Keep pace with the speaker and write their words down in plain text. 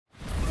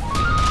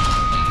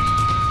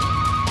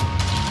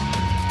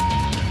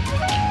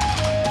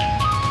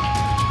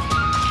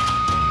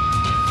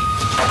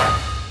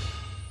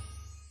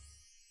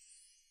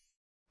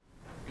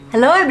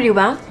Hello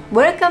everyone,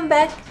 welcome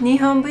back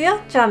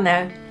NIhon-buyo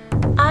channel.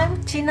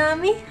 I'm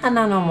CHINAMI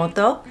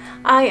HANANOMOTO.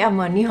 I am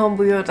a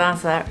NIhon-buyo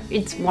dancer.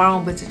 It's one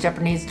of the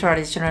Japanese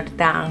traditional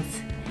dance.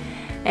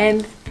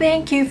 And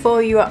thank you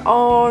for your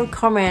all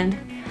comment.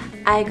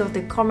 I got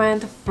a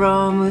comment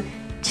from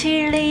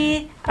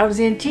Chile,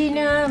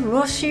 Argentina,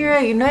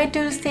 Russia,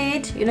 United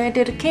States,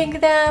 United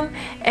Kingdom,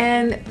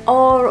 and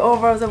all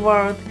over the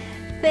world.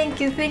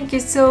 Thank you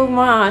so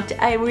much.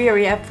 I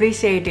really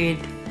appreciate it.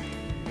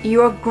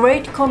 Your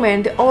great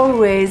comment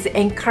always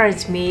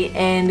encourage me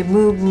and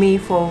move me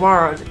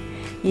forward.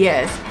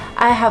 Yes,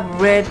 I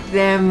have read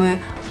them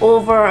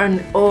over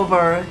and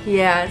over.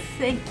 Yes,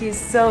 thank you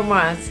so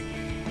much.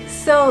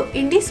 So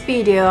in this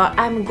video,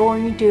 I'm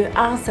going to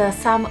answer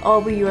some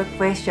of your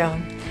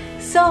questions.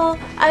 So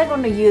I'm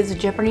gonna use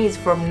Japanese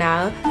from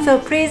now. So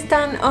please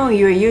turn on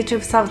your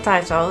YouTube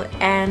subtitle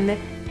and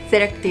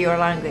select your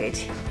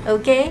language.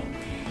 Okay?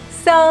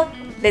 So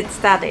let's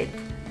start it.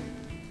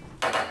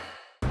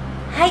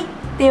 はい、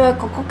では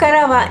ここか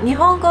らは日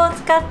本語を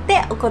使っ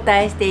てお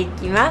答えしてい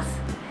きます。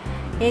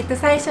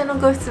最初の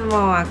ご質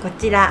問はこ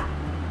ちら。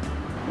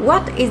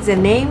What is the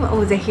name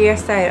of the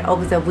hairstyle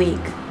of the week?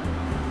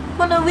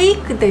 このウィ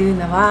ークという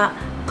のは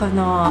こ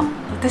の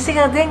私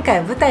が前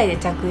回舞台で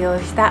着用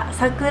した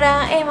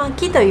桜絵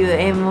巻という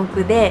演目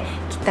で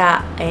着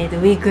た、ウィ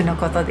ークの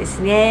ことです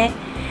ね。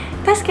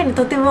確かに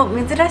とても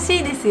珍し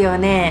いですよ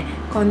ね。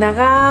こう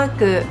長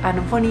く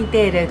ポニー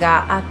テール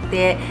があっ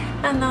て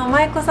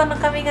舞妓さんの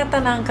髪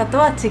型なんかと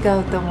は違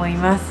うと思い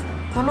ます。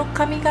この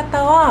髪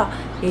型は、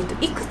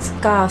いくつ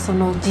かそ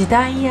の時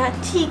代や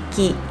地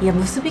域や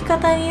結び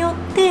方によっ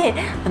て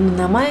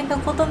名前が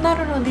異な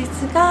るので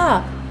す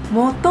が、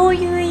元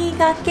結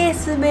掛け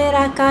すべ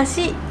らか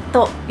し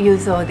という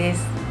そうで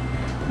す。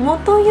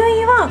元結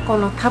はこ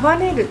の束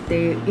ねるって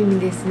いう意味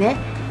ですね。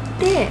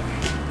で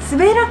す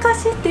べらか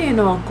しっていう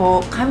のは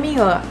こう髪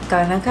が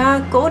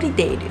長く降り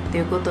ていると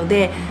いうこと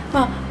で、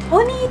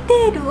ポニー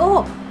テール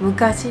を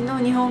昔の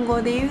日本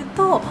語で言う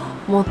と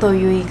元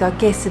結掛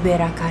けすべ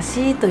らか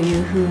しと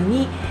いう風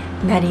に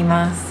なり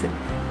ます。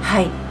は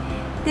い。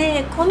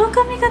でこの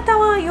髪型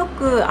はよ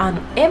く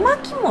絵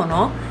巻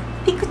物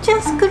ピクチャ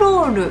ースク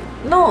ロール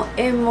の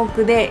演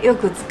目でよ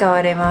く使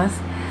われます。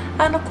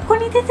ここ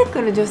に出てく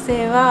る女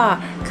性は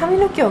髪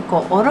の毛を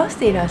こう下ろし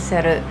ていらっし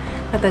ゃる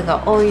方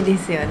が多いで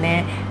すよ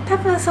ね。多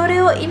分そ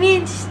れをイメ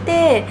ージし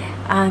て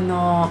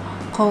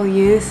こう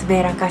いうす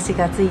べらかし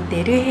がつい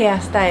ているヘ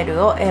アスタイ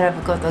ルを選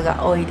ぶこと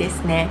が多いで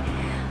すね。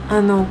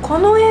こ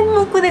の演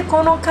目で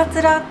このカツ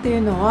ラってい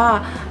うの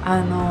は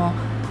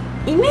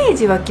イメー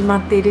ジは決ま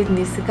っているん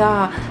です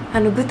が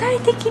具体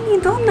的に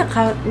どんな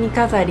髪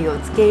飾りを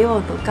つけよ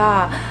うと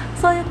か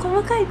そういう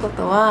細かいこ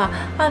とは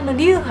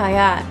流派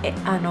や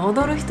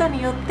踊る人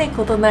によって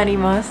異なり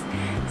ます。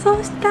そ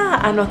うし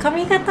た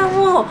髪型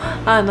も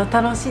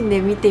楽しんで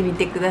見てみ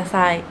てくだ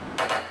さい。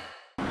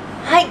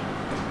はい、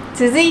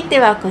続いて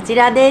はこち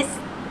らです。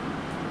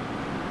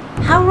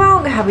How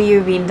long have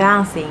you been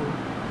dancing?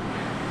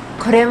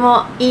 これ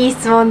もいい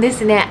質問で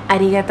すね。あ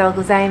りがとう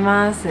ござい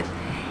ます。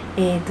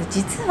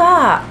実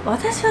は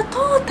私はト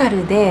ータ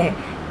ルで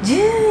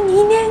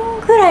12年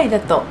ぐらいだ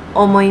と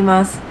思い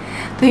ます。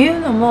という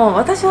のも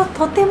私は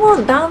とても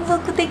断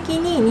続的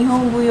に日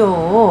本舞踊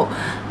を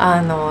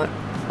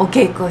お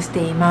稽古し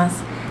ていま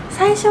す。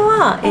最初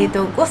は、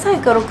5歳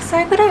か6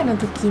歳ぐらいの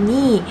時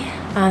に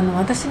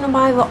私の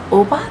場合は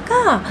おば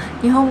が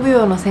日本舞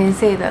踊の先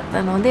生だっ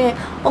たので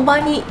おば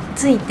に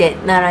ついて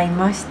習い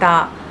まし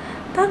た。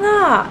た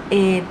だ、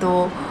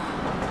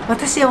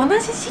私同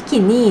じ時期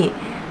に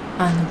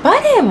バ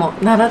レエも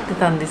習って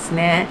たんです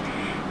ね。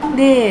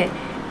で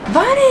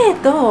バレエ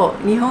と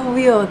日本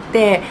舞踊っ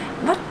て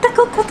全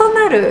く異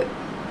なる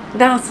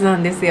ダンスな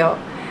んですよ。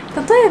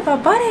例えば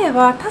バレエ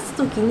は立つ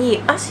時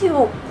に足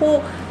を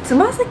こうつ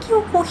ま先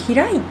をこう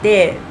開い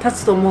て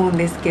立つと思うん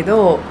ですけ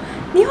ど、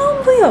日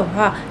本舞踊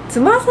はつ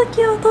ま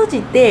先を閉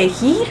じて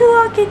ヒール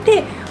を開け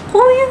て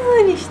こういう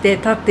風にして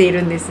立ってい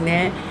るんです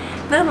ね。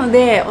なの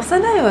で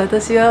幼い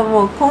私は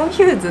もうコン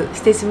フューズ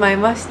してしまい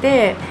まし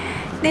て、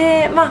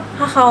で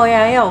母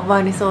親やおば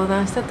あに相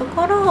談したと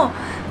ころ、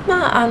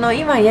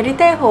今やり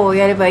たい方を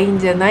やればいいん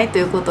じゃないと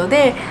いうこと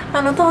で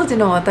当時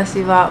の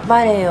私は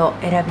バレエを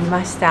選び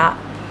ました。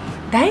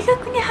大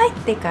学に入っ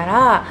てか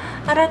ら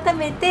改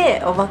め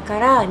ておばか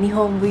ら日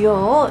本舞踊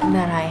を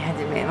習い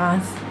始め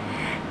ます。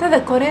た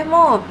だこれ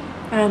も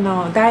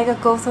大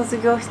学を卒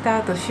業した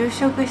後就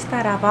職し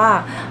たら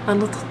ばと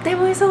って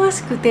も忙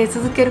しくて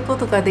続けるこ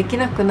とができ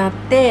なくなっ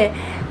て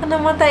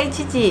また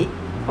一時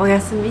お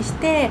休みし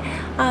て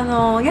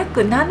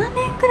約7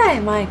年くら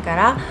い前か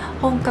ら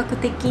本格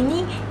的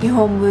に日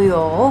本舞踊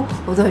を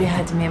踊り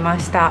始めま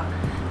した。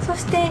そ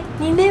して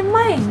2年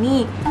前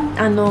に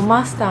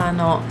マスター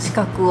の資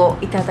格を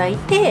いただい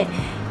て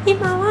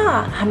今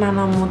は花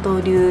の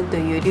元流と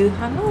いう流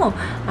派の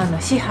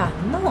師範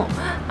の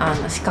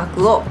資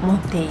格を持っ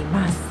てい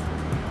ます。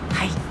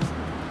はい、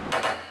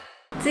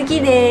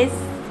次です。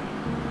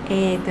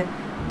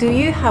Do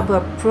you have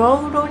a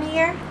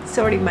prolonier?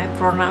 Sorry, my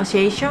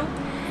pronunciation.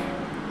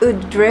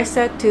 Would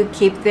dresser to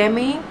keep them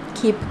in?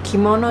 keep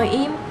kimono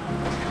in?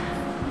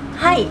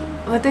 はい、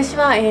私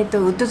は、ウッド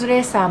ドレ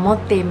ッサー持っ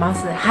ていま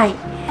す。はい。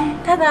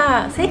た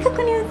だ正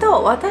確に言う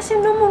と私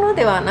のもの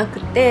ではなく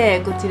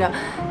て、こちら、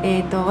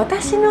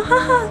私の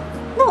母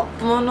の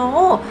も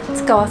のを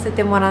使わせ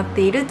てもらっ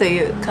ていると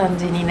いう感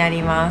じにな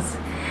ります。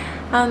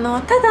ただ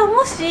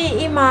も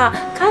し今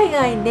海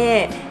外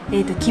で、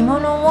着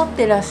物を持っ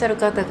てらっしゃる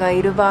方が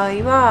いる場合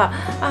は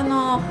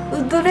ウ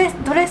ッドドレ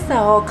ッ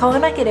サーを買わ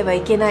なければ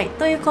いけない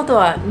ということ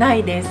はな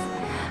いです。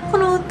こ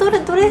のウッド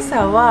ドレッ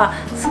サーは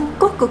すっ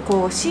ごく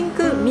こう真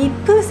空密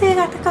封性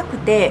が高く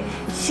て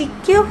湿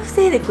気を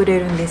防いでくれ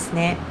るんです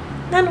ね。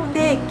なの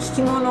で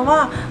着物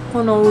は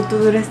このウッド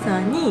ドレッサー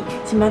に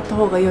しまった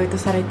方が良いと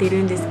されている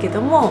んですけ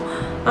ども、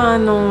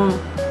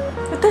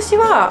私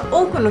は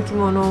多くの着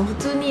物を普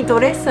通にド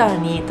レッサー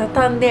に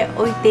畳んで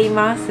置いてい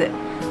ます。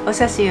お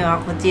写真は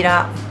こち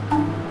ら。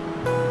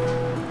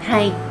は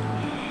い。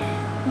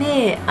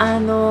で、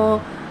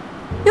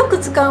よく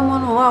使うも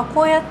のは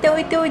こうやって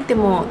置いておいて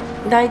も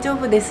大丈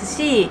夫です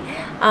し、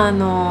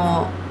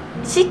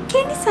湿気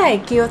にさえ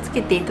気をつ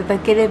けていただ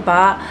けれ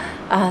ば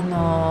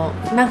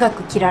長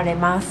く着られ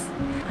ます。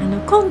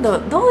今度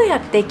どうやっ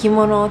て着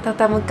物を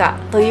畳むか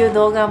という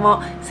動画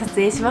も撮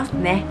影します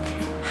ね。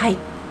はい。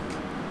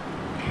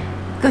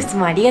ご質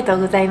問ありがと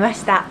うございま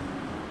した。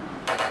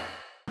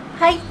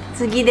はい、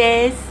次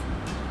です。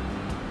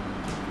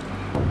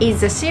Is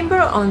the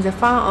symbol on the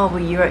front of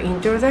your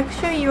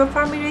introduction your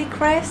family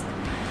crest?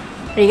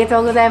 ありが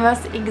とうございま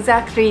す。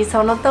Exactly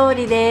その通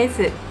りで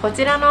す。こ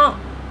ちらの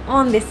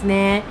門です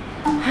ね。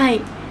はい。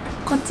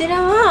こち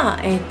らは、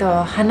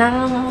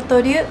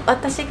HANANOMOTO流、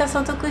私が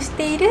所属し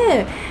ている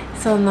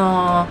そ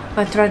の、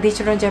トラディ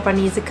ショナルジャパ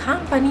ニーズカ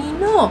ンパニー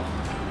の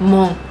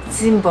門、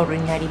シンボル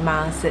になり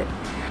ます。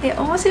で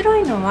面白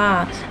いの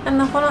はこ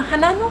の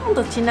花の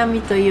本チナ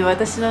ミという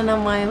私の名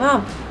前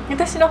は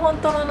私の本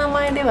当の名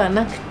前では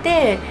なく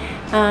て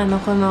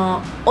こ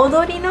の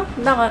踊りの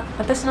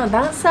私の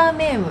ダンサー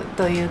ネーム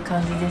という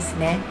感じです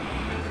ね。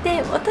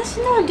で私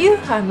の流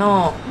派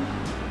の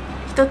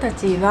人た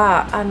ち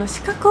は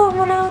資格を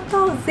もらう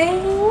と全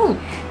員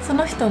そ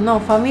の人の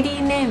ファミリ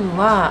ーネーム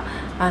は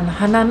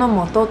花の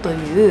本と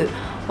いう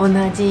同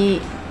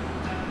じ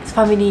フ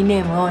ァミリー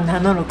ネームを名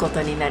乗るこ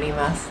とになり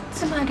ます。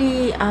つま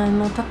り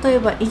例え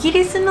ばイギ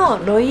リスの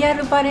ロイヤ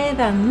ルバレエ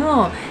団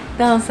の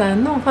ダンサー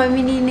のファ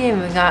ミリーネー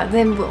ムが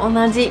全部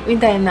同じみ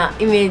たいな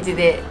イメージ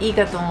でいい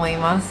かと思い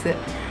ます。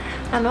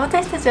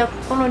私たちは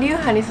この流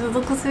派に所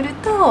属する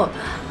と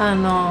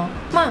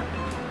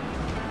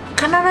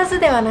必ず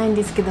ではないん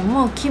ですけど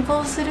も希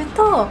望する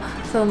と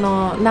そ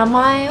の名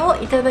前を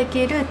いただ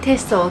けるテ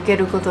ストを受け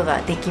ることが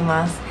でき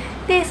ます。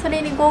でそ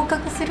れに合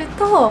格する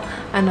と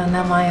名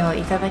前を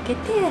いただけ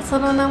てそ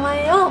の名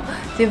前を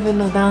自分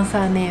のダンサ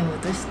ーネーム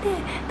として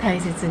大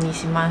切に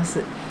しま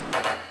す。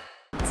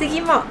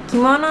次も着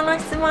物の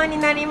質問に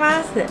なり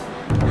ます。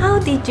How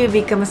did you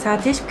become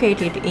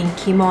certificated in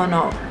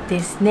kimono? で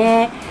す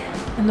ね。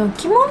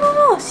着物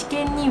の試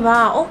験に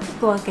は大き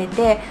く分け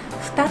て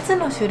2つ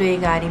の種類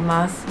があり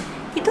ます。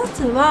1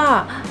つ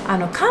は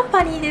カン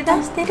パニーで出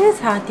してる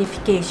サーティフ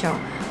ィケーション。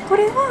こ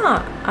れ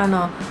は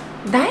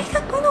大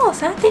学の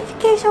サーティフィ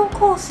ケーション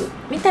コース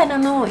みたいな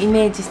のをイ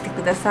メージして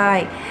くださ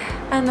い。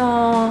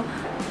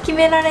決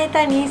められ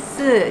た日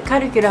数カ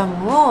リキュラ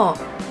ムを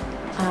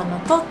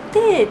取っ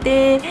て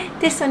で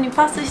テストに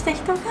パスした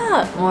人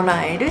がも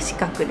らえる資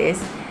格で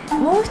す。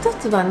もう一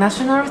つはナ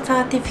ショナルサ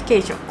ーティフィケ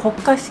ーション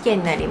国家試験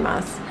になり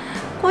ます。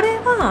これ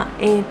は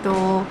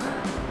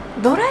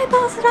ドライバ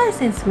ーズライ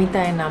センスみ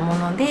たいなも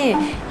ので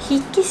筆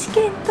記試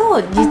験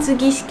と実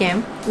技試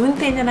験、運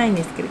転じゃないん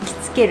ですけど着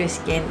付ける試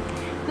験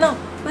の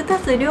2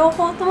つ両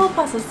方とも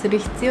パスする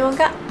必要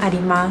があり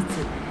ます。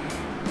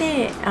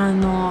で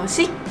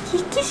筆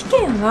記試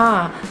験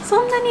は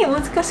そんなに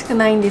難しく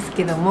ないんです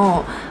けど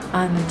も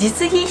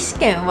実技試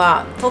験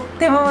はとっ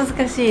ても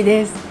難しい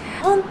です。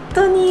本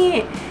当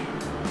に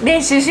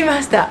練習し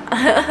ました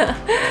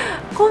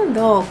今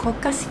度国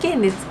家試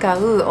験で使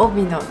う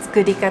帯の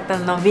作り方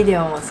のビデ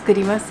オも作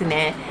ります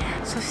ね。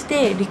そし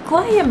てリク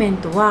ワイアメン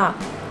トは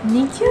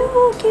2級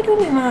を受ける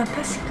には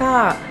確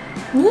か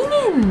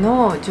2年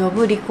のジョ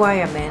ブリクワ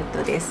イアメン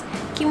トです。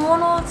着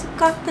物を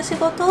使った仕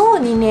事を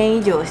2年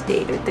以上して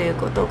いるという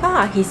こと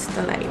が必須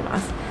となりま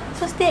す。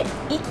そして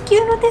1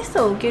級のテス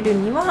トを受ける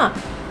には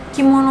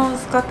着物を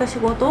使った仕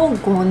事を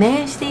5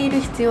年してい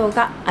る必要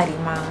があり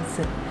ま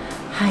す。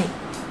はい、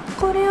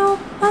これを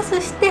パ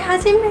スして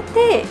初め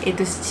て、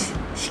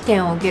試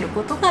験を受ける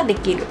ことがで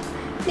きる。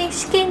で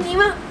試験に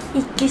は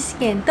筆記試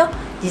験と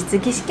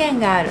実技試験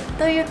がある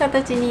という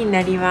形に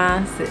なり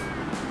ます。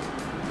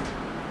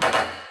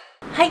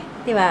はい、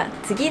では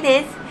次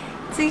です。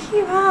次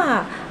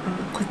は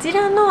こち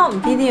らの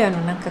ビデオの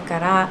中か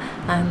ら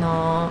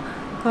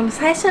この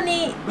最初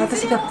に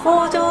私が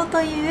口上と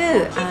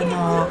いう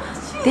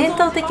伝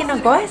統的な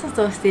ご挨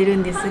拶をしている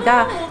んです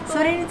が、そ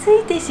れにつ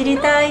いて知り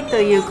たいと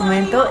いうコ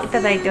メントをい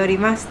ただいており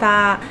まし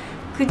た。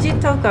Could you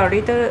talk a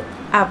little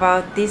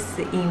about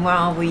this in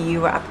one of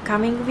your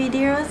upcoming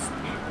videos?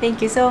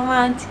 Thank you so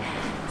much.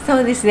 そ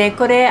うですね、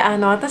これ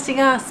私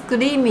がスク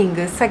リーミン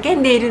グ叫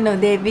んでいるの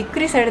でびっく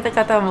りされた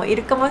方もい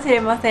るかもし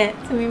れません。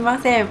すみま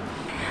せん。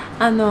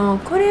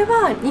これ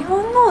は日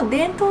本の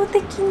伝統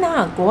的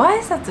なご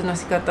挨拶の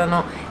仕方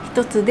の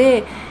一つ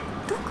で、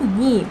特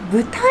に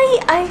舞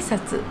台挨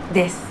拶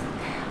です。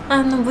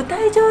舞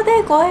台上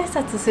でご挨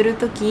拶する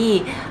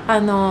時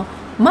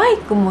マイ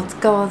クも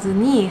使わず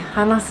に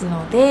話す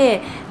の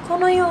で、こ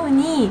のよう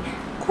に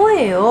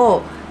声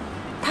を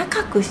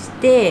高くし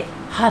て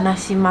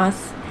話しま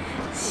す。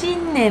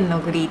新年の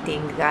グリーティ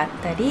ングがあっ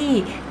た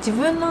り、自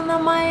分の名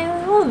前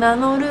を名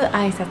乗る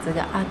挨拶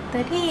があった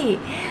り、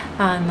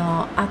あ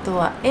と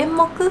は演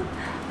目、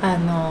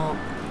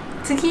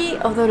次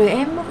踊る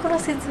演目の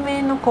説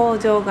明の口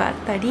上があっ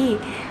たり、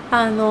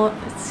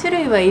種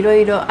類はいろ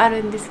いろあ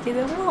るんですけ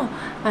ども、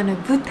舞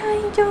台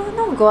上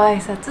のご挨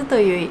拶と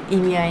いう意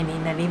味合い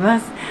になりま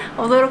す。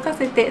驚か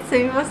せてす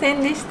みませ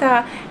んでし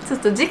た。ちょっ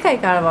と次回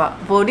からは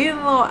ボリュー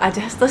ムをア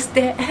ジャストし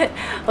て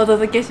お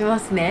届けしま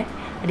すね。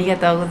ありが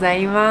とうござ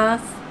いま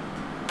す。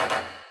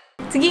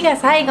次が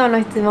最後の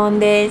質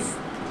問です。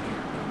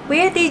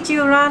Where did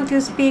you learn to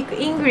speak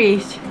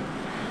English?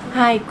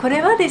 はい、こ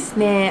れはです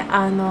ね、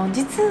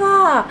実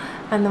は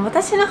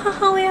私の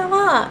母親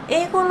は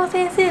英語の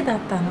先生だっ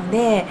たの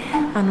で、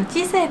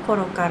小さい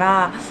頃か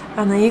ら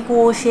英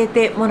語を教え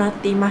てもらっ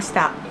ていまし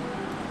た。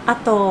あ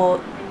と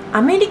ア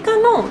メリカ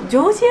のジ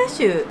ョージア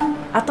州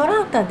アト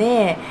ランタ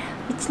で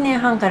1年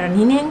半から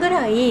2年ぐ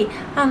らい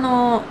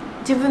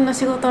自分の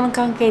仕事の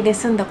関係で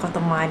住んだこと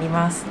もあり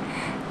ます。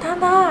た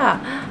だ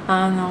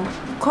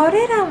こ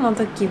れらの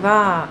時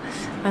は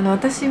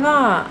私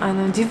は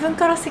自分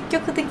から積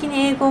極的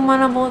に英語を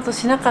学ぼうと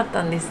しなかっ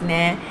たんです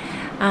ね。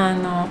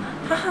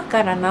母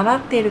から習っ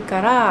ている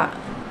から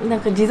なん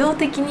か自動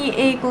的に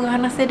英語が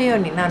話せるよう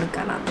になる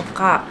かなと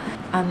か、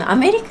ア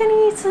メリカに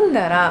住ん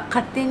だら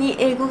勝手に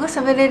英語が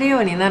喋れるよ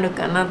うになる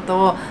かな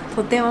と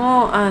とて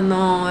も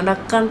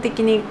楽観的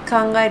に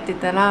考えて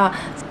たら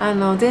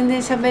全然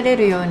喋れ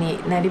るように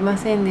なりま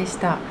せんでし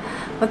た。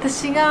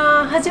私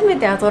が初め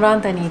てアトラ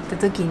ンタに行った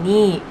時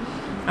に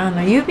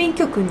郵便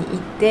局に行っ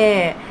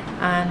て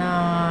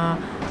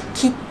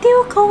切手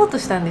を買おうと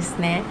したんです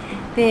ね。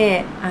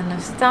で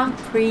スタン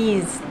プ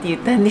please って言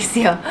ったんです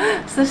よ。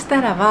そし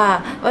たら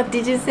ば What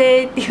did you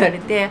say? って言われ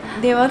て、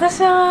で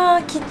私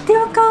は切手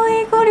を買う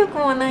英語力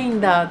もないん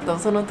だと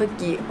その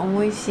時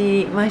思い知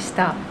りまし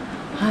た。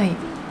はい、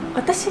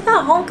私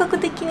が本格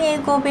的に英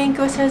語を勉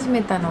強し始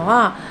めたの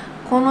は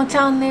このチ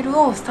ャンネル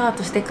をスター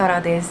トしてか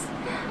らです。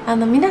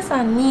皆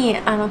さんに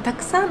た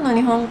くさんの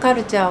日本カ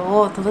ルチャー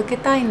を届け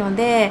たいの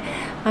で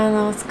少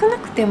な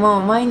くて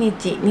も毎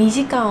日2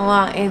時間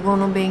は英語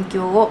の勉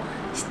強を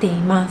してい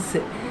ます。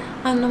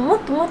もっ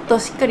ともっと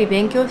しっかり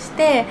勉強し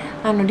て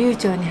流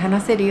暢に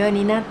話せるよう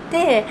になっ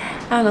て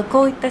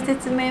こういった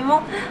説明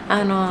も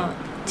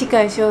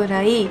近い将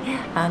来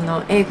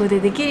英語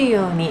でできる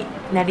ように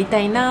なりた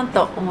いな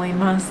と思い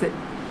ます。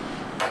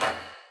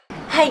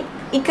はい、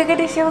いかが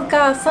でしょう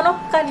か。その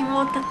他に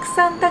もたく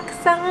さ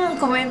ん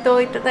コメント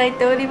をいただい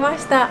ておりま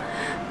した。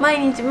毎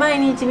日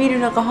見る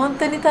のが本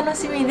当に楽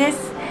しみで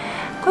す。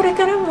これ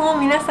からも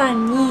皆さ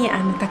んに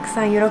たく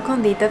さん喜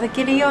んでいただ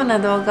けるような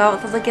動画を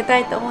届けた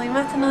いと思い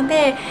ますの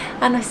で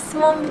質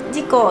問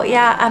事項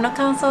や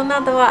感想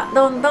などは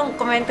どんどん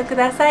コメントく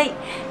ださい。よ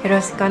ろ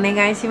しくお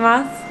願いし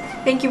ます。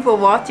Thank you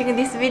for watching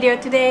this video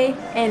today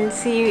and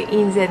see you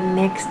in the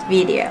next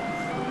video.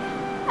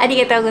 あ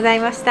りがとうござい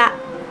ました。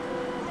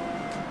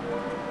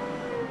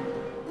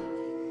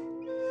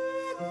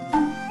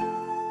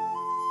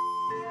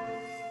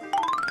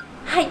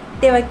はい、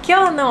では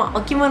今日の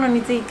お着物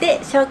について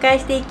紹介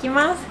していき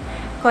ます。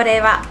こ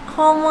れは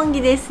訪問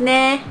着です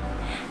ね。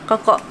こ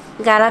こ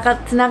柄が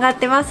つながっ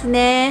てます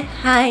ね。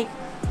はい。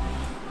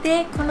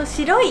でこの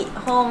白い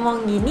訪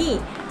問着に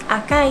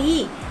赤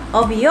い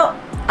帯を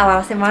合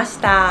わせまし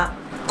た。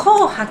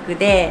紅白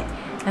で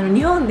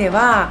日本で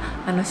は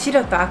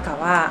白と赤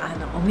は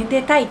おめ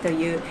でたいと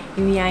いう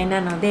意味合いな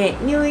ので、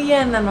ニューイ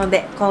ヤーなの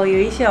でこう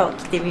いう衣装を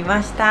着てみ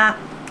ました。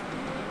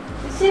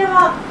後ろ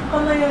はこ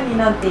のように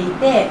なってい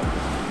て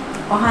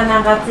お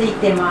花がつい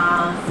て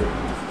ま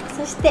す。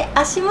そして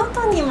足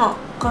元にも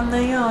こ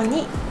のよう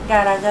に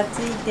柄がつ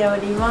いてお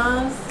り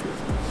ます。